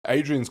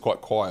Adrian's quite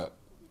quiet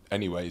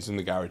anyway. He's in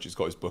the garage, he's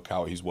got his book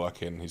out, he's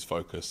working, he's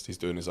focused, he's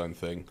doing his own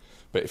thing.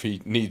 But if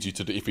he needs you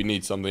to do, if he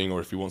needs something,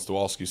 or if he wants to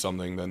ask you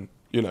something, then,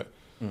 you know,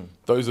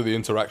 those are the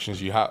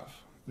interactions you have,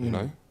 you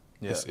know?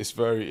 Yeah. It's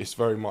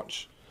very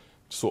much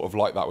sort of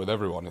like that with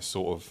everyone. It's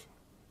sort of,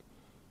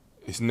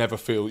 you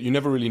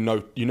never really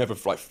know, you never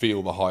like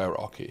feel the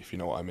hierarchy, if you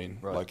know what I mean.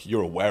 Right. Like,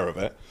 you're aware of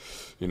it,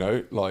 you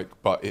know, like,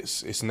 but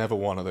it's never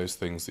one of those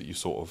things that you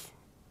sort of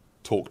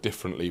talk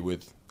differently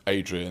with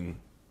Adrian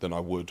than I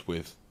would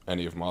with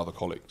any of my other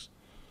colleagues,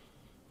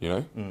 you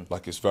know?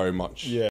 Like, it's very much... Yeah.